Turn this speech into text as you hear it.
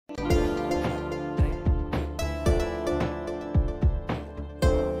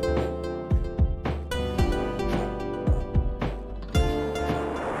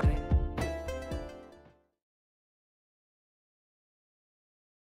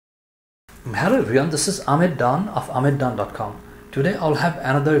Hello everyone, this is Ahmed Dan of ahmeddaan.com. Today I'll have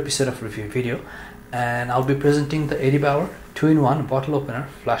another episode of review video and I'll be presenting the Bauer 2-in-1 bottle opener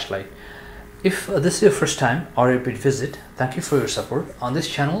flashlight. If this is your first time or a repeat visit, thank you for your support. On this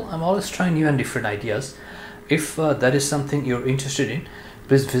channel I'm always trying new and different ideas. If that is something you're interested in,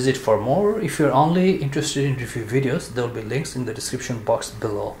 please visit for more. If you're only interested in review videos, there will be links in the description box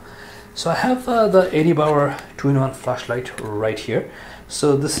below. So I have the Bauer 2-in-1 flashlight right here.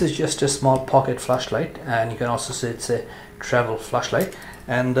 So this is just a small pocket flashlight, and you can also say it's a travel flashlight.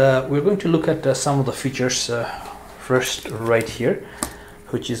 And we're going to look at some of the features first right here,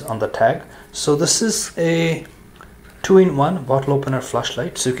 which is on the tag. So this is a 2-in-1 bottle opener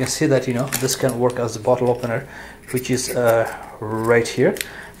flashlight. So you can see that this can work as a bottle opener, which is right here.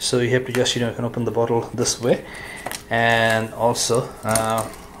 So you have to just you can open the bottle this way, and also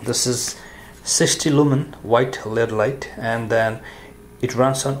this is 60 lumen white LED light, and then it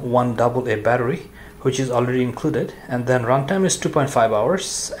runs on one AA battery, which is already included, and then runtime is 2.5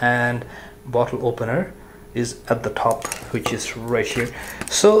 hours, and bottle opener is at the top, which is right here.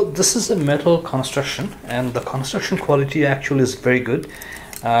 So this is a metal construction, and the construction quality actually is very good.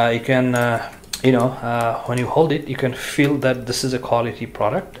 You can when you hold it, you can feel that this is a quality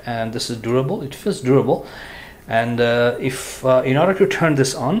product, and this is durable. It feels durable. And if in order to turn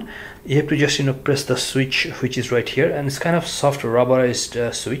this on, you have to just press the switch, which is right here, and it's kind of soft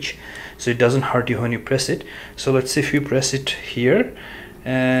rubberized switch, so it doesn't hurt you when you press it. So let's see if you press it here,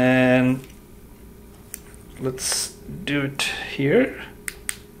 and let's do it here,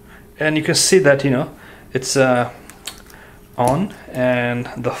 and you can see that it's on, and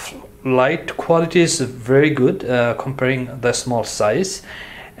the light quality is very good comparing the small size,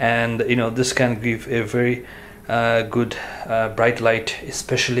 and this can give a very good bright light,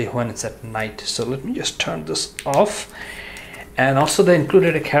 especially when it's at night. So let me just turn this off. And also they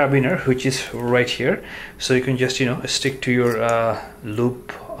included a carabiner, which is right here, so you can just stick to your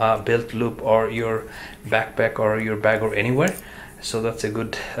loop, belt loop, or your backpack or your bag or anywhere. So that's a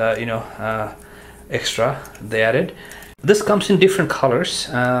good extra they added. This comes in different colors,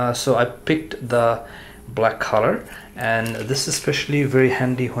 so I picked the black color, and this is especially very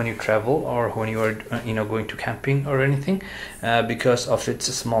handy when you travel or when you are going to camping or anything, because of its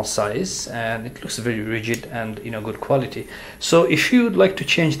small size, and it looks very rigid and good quality. So if you would like to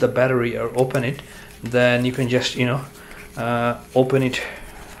change the battery or open it, then you can just open it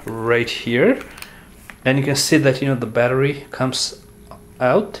right here, and you can see that the battery comes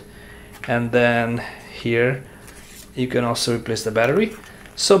out, and then here you can also replace the battery.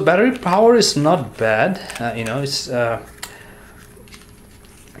 So battery power is not bad, it's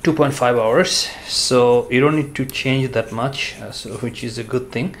 2.5 hours, so you don't need to change that much, which is a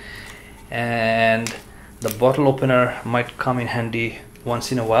good thing. And the bottle opener might come in handy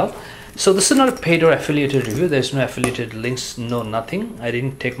once in a while. So this is not a paid or affiliated review. There's no affiliated links, no nothing. I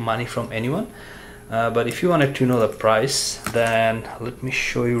didn't take money from anyone, but if you wanted to know the price, then let me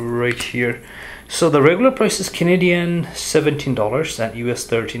show you right here. So the regular price is Canadian $17 and US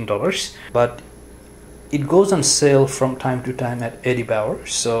 $13, but it goes on sale from time to time at Bauer,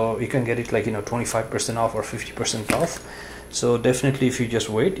 so you can get it like 25% off or 50% off. So definitely, if you just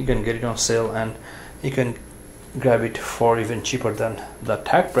wait, you can get it on sale, and you can grab it for even cheaper than the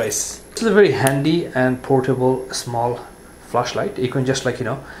tag price. This is a very handy and portable small flashlight. You can just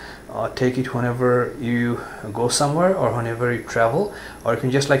take it whenever you go somewhere or whenever you travel, or you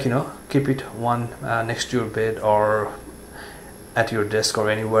can just keep it one next to your bed or at your desk or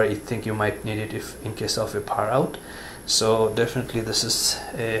anywhere you think you might need it if in case of a power out. So definitely this is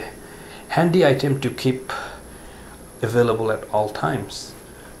a handy item to keep available at all times.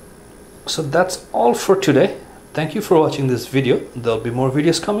 So that's all for today. Thank you for watching this video. There'll be more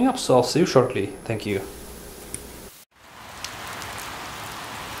videos coming up, so I'll see you shortly. Thank you.